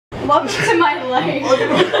Welcome to my life. Oh,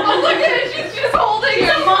 look at it. She's just holding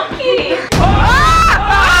your monkey.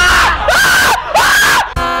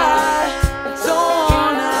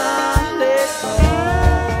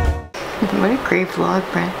 What a great vlog,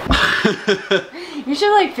 Brent. You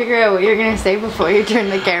should like figure out what you're gonna say before you turn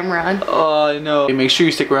the camera on. Oh, I know. Make sure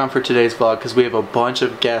you stick around for today's vlog because we have a bunch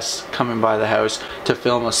of guests coming by the house to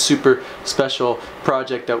film a super special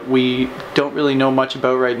project that we don't really know much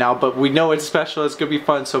about right now, but we know it's special. It's gonna be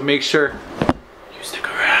fun, so make sure you stick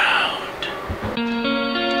around.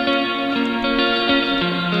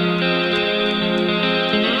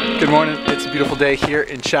 Good morning. It's a beautiful day here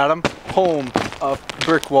in Chatham, home of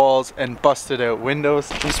brick walls and busted out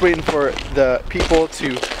windows. I'm just waiting for the people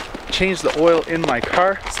to change the oil in my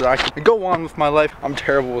car so that I can go on with my life. I'm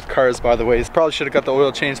terrible with cars, by the way. Probably should have got the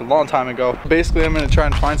oil changed a long time ago. Basically, I'm gonna try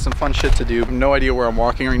and find some fun shit to do. No idea where I'm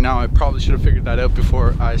walking right now. I probably should have figured that out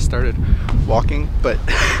before I started walking, but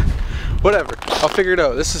whatever. I'll figure it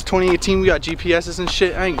out. This is 2018. We got GPSs and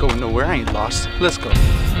shit. I ain't going nowhere. I ain't lost. Let's go.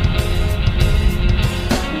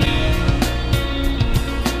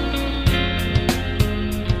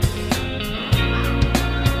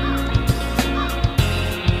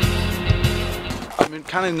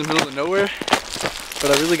 Kind of in the middle of nowhere,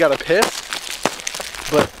 but I really gotta piss.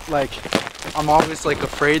 But like, I'm always like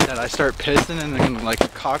afraid that I start pissing and then like a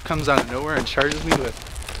cop comes out of nowhere and charges me with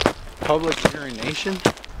public urination.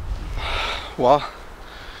 Well,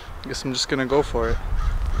 I guess I'm just gonna go for it.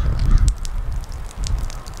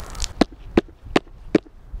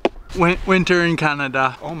 Winter in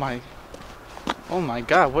Canada. Oh my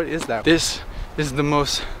God, what is that? This is the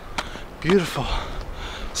most beautiful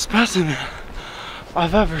specimen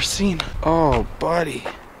I've ever seen. Oh, buddy.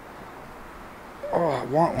 Oh, I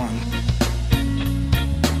want one.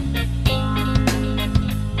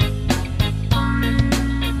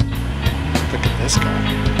 Look at this guy.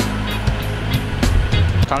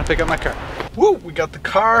 Time to pick up my car. Woo, we got the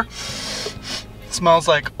car. Smells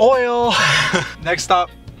like oil. Next stop,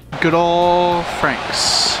 good old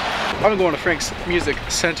Frank's. I've been going to Frank's Music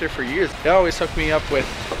Center for years. They always hook me up with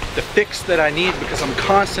the fix that I need because I'm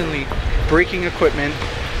constantly breaking equipment.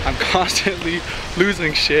 I'm constantly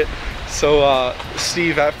losing shit. So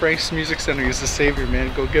Steve at Frank's Music Center is the savior,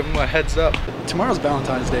 man. Go give him a heads up. Tomorrow's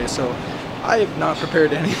Valentine's Day, so I have not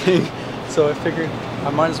prepared anything. So I figured I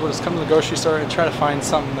might as well just come to the grocery store and try to find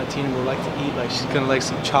something that Tina will like to eat. Like she's gonna like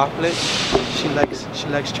some chocolate. She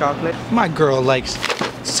likes chocolate. My girl likes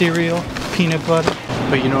cereal, peanut butter.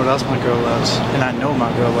 But you know what else my girl loves? And I know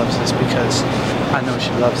my girl loves this because I know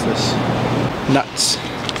she loves this. Nuts.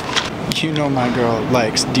 You know my girl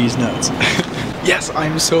likes these nuts. Yes,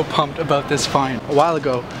 I'm so pumped about this find. A while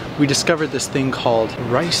ago, we discovered this thing called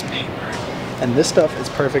rice paper. And this stuff is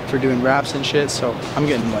perfect for doing wraps and shit, so I'm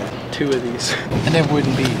getting like 2 of these. And it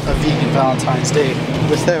wouldn't be a vegan Valentine's Day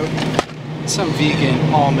without some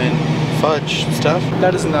vegan almond fudge stuff.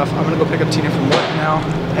 That is enough. I'm gonna go pick up Tina from work now.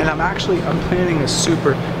 And I'm planning a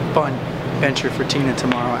super fun venture for Tina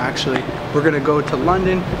tomorrow. Actually, we're gonna go to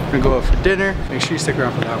London. We're gonna go out for dinner. Make sure you stick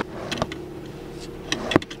around for that.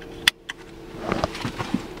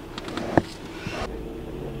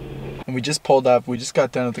 And we just pulled up. We just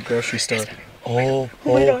got done at the grocery store. Oh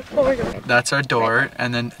my God. That's our door,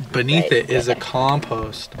 and then beneath it is a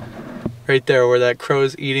compost. Right there where that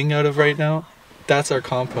crow's eating out of right now. That's our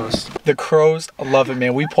compost. The crows love it,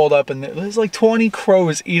 man. We pulled up and there's like 20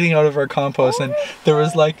 crows eating out of our compost, and there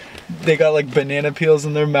was like, they got like banana peels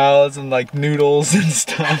in their mouths and like noodles and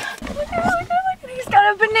stuff. Look at, he's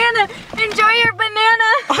got a banana. Enjoy your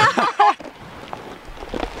banana.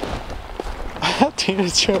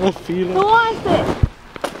 Tina's trying to feed him. Who wants it?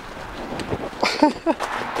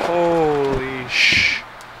 Holy sh.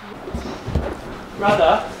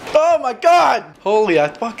 Brother. Oh my God! Holy, I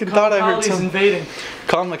fucking thought I heard some invading.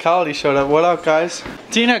 Comicality showed up. What up, guys?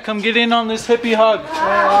 Tina, come get in on this hippie hug. Oh,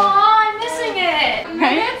 I'm missing it.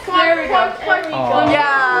 Right? There we go.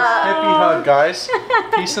 Yeah. Hippie hug, guys.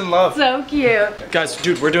 Peace and love. So cute. Guys,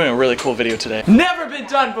 dude, we're doing a really cool video today. Never been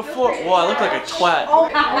done before. Whoa, I look like a twat. Oh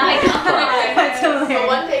my God. That's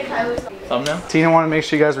hilarious. Thumbnail? Tina wanted to make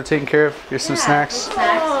sure you guys were taken care of. Here's some snacks.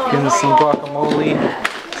 Give us some guacamole,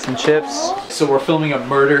 some chips. So we're filming a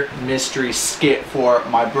murder mystery skit for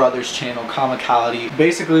my brother's channel, Comicality.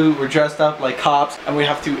 Basically, we're dressed up like cops and we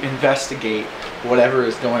have to investigate whatever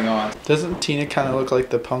is going on. Doesn't Tina kind of look like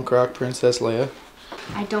the punk rock Princess Leia?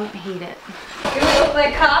 I don't hate it. Do we look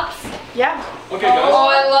like cops? Yeah. Okay, guys. Oh,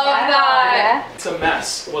 I love that. It's a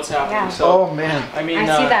mess. What's happening? Yeah. So, Oh man. I mean, I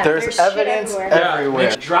see that. There's evidence everywhere.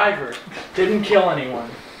 The driver didn't kill anyone.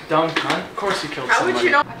 Dumb cunt. Of course he killed somebody. How would you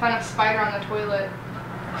know? I found a spider on the toilet.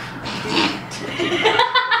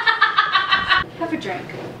 drink.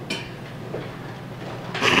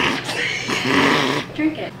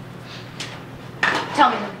 Drink it. Tell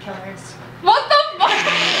me who the killer is. What the fuck?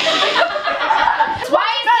 Why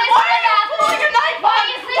is this Why are you pulling a knife? Why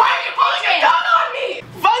is this Why are you pulling a gun on me?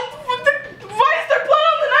 Why is there blood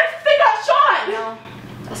on the knife if they got shot? No,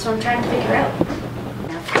 that's what I'm trying to figure out.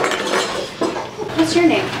 What's your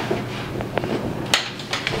name?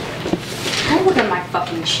 Don't look at my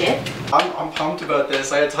fucking shit. I'm pumped about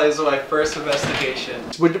this. I had to tell you, this is my first investigation.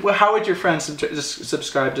 How would your friends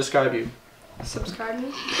describe you? Subscribe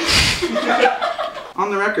me.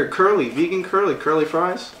 On the record, curly, vegan curly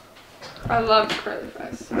fries, I love curly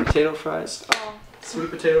fries. potato fries, Oh.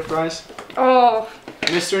 sweet potato fries, Oh.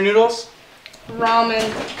 Mr. Noodles. Ramen.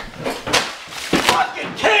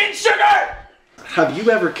 Fucking cane sugar! Have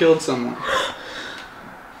you ever killed someone?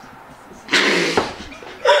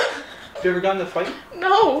 Have you ever gotten in a fight?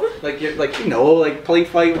 No. Like play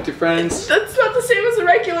fight with your friends? That's not the same as a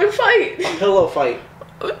regular fight. Pillow fight.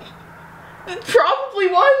 Probably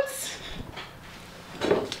once.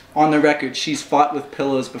 On the record, she's fought with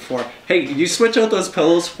pillows before. Hey, you switch out those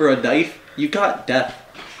pillows for a knife, you got death.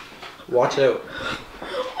 Watch out.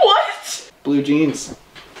 What? Blue jeans.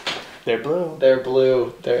 They're blue. They're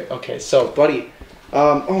blue. They're okay. So, buddy.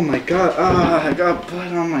 Oh my God. I got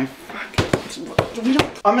blood on my fucking.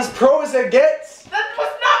 I'm as pro as it gets. That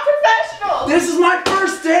was not professional. This is my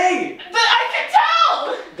first day. But I can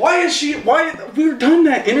tell. Why we were done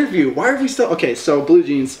that interview. Why are we still? Okay, so blue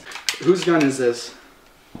jeans. Whose gun is this?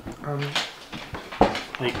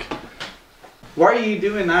 Like Why are you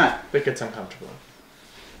doing that? it's uncomfortable.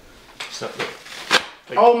 So,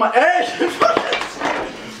 Oh my head!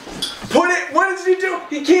 Put it. What does he do?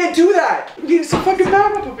 He can't do that. He's a fucking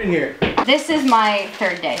map up in here. This is my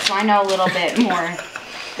third day, so I know a little bit more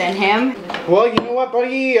than him. Well, you know what,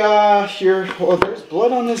 buddy? There's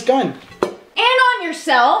blood on this gun. And on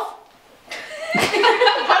yourself. How do we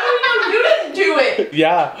know you didn't do it?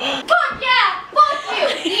 yeah. Fuck yeah!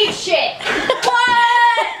 Fuck you! Eat shit!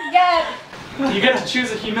 What? Yeah. You get to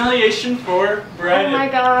choose a humiliation for Brandon. Oh my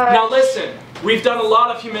God. Now listen, we've done a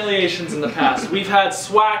lot of humiliations in the past. We've had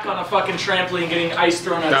Swack on a fucking trampoline getting ice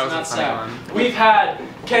thrown at his nutsack. We've had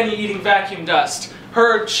Kenny eating vacuum dust.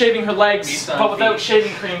 Her shaving her legs, but without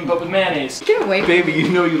shaving cream, but with mayonnaise. Get away from Baby, you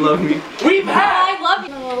know you love me. We've had. I love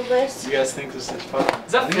you a little bit. You guys think this is fun?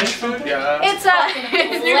 Is that fish food? Yeah. It's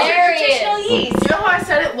hilarious. You know how I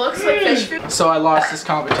said it looks like fish food? So I lost this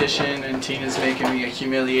competition, and Tina's making me a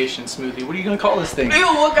humiliation smoothie. What are you gonna call this thing? Ew,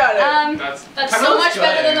 look at it. That's so much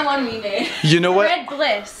better than the one we made. You know what? Red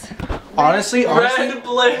Bliss. Honestly, Red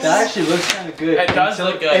Bliss. that actually looks kind of good. It does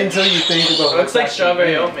look good. Until you think about It looks like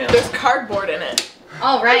strawberry oatmeal. There's cardboard in it.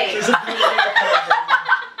 All right.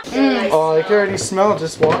 Oh, I can already smell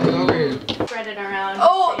just walking over here. Spread it around.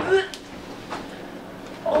 Oh.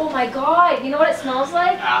 Oh my God. You know what it smells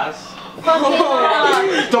like? Ass.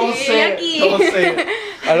 Fucking Don't say it. Don't say it.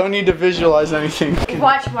 I don't need to visualize anything.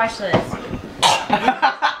 Watch this.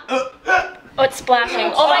 Oh, it's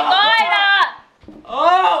splashing. Oh my God.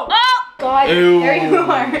 Oh! Oh God. Ew. There you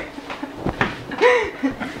are.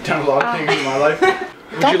 Done a lot of things in my life.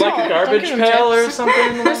 Would you like a garbage pail or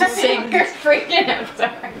something? There's a sink. You're freaking out.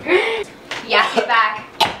 Sorry. Yeah, get back.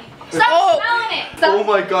 Stop smelling it. Stop. Oh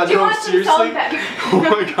my God, Do you no, want some seriously? salt and pepper? Oh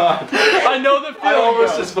my God. I know the feeling. I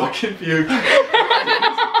almost bro. just fucking puked.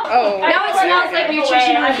 Oh. Now it smells like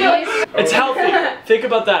nutrition reviews. It's healthy. Think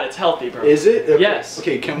about that. It's healthy, bro. Is it? Okay. Yes.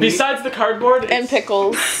 Okay, can we? Besides the cardboard And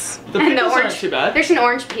pickles. the And the pickles aren't orange. too bad. There's an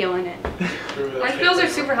orange peel in it. Orange peels are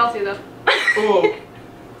super healthy though. Oh,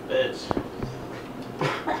 bitch.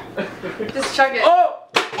 Just chug it. Oh!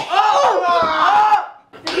 Oh!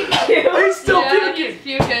 He's still Yeah, puking. he's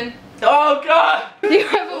puking. Oh God! You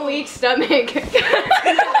have a weak stomach. Is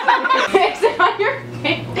it on your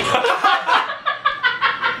face?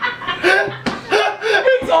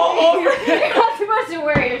 It's all over. You're not supposed to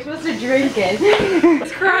worry. You're supposed to drink it.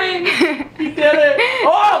 It's crying. He did it.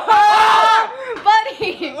 Oh!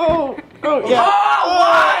 Buddy. Oh, Oh!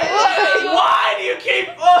 Why? Why do you keep?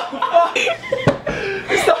 Oh!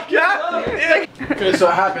 Stop! Yeah. Okay, so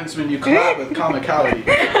what happens when you collab with Comicality?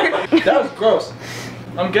 That was gross.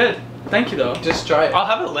 I'm good. Thank you though. Just try it. I'll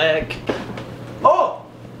have a lick. Oh!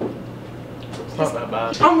 It's not that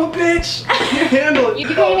bad. I'm a bitch. I can't handle it. You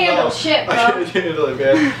can't handle shit, I bro. can't handle it,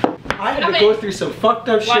 man. I had to go through some fucked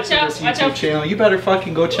up shit for this YouTube channel. You better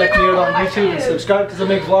fucking go check me out on YouTube and subscribe because I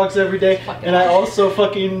make vlogs every day. And I also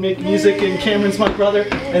fucking make music and Cameron's my brother.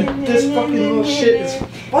 And this fucking little shit is...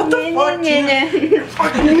 What the fuck, Tina? You're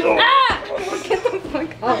fucking... Get the fuck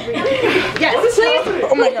off me. Yes, please.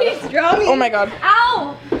 Oh my God. Please draw me. Oh my God.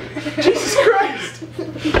 Ow. Jesus Christ.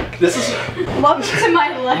 This is. Welcome to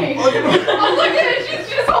my life. Oh, look at it. She's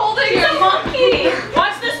just holding a monkey.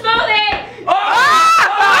 Watch the smoothie!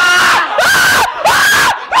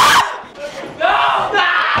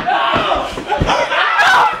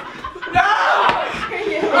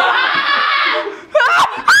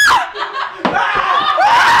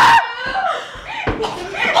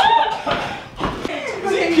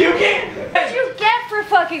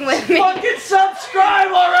 Fucking with me. Fucking subscribe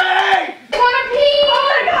already! Wanna pee? Oh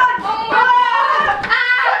my god! Oh my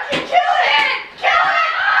god! Fucking kill it! Kill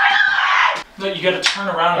it! No, you gotta turn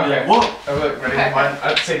around and be Okay. like, whoa! Oh, look, ready? Okay. One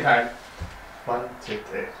at the same time. 1, 2,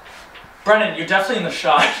 3. Brennan, you're definitely in the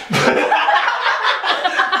shot.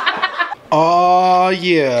 Oh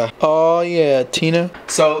yeah. Oh yeah, Tina.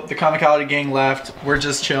 So the Comicality gang left. We're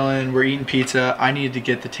just chilling. We're eating pizza. I needed to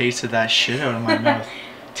get the taste of that shit out of my mouth.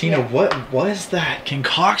 Tina, what was that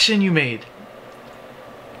concoction you made?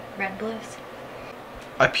 Red Blues.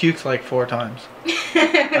 I puked like 4 times.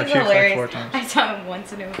 It I was puked hilarious. like 4 times. I saw it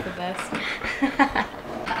once and it was the best.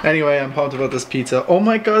 Anyway, I'm pumped about this pizza. Oh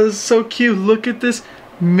my god, this is so cute. Look at this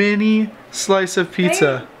mini slice of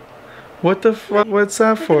pizza. Right? What the fuck? What's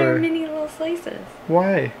that Look at our for? mini little slices.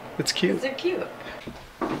 Why? It's cute. They're cute.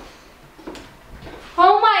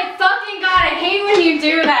 Oh my fucking god, I hate when you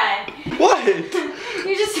do that. What?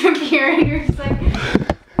 You just appear and you're just like,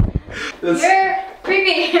 you're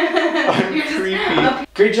creepy. I'm You're just creepy.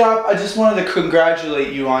 Great job. I just wanted to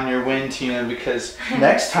congratulate you on your win, Tina, because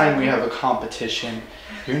next time we have a competition,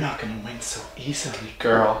 you're not going to win so easily,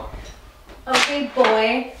 girl. Okay,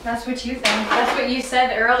 boy. That's what you think. That's what you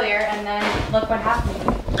said earlier, and then look what happened.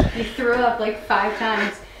 You threw up like 5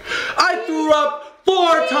 times. I threw up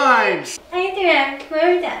 4 times! I threw up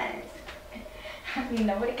 4 times.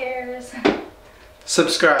 Nobody cares.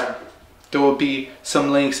 Subscribe. There will be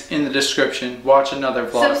some links in the description. Watch another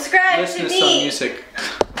vlog. Subscribe Listen to to me. some music.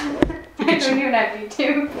 I don't even have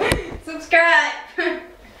YouTube. Subscribe.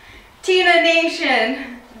 Tina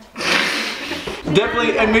Nation.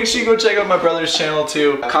 Definitely, and make sure you go check out my brother's channel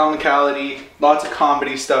too. Comicality. Lots of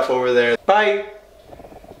comedy stuff over there. Bye.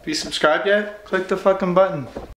 If you subscribed yet, click the fucking button.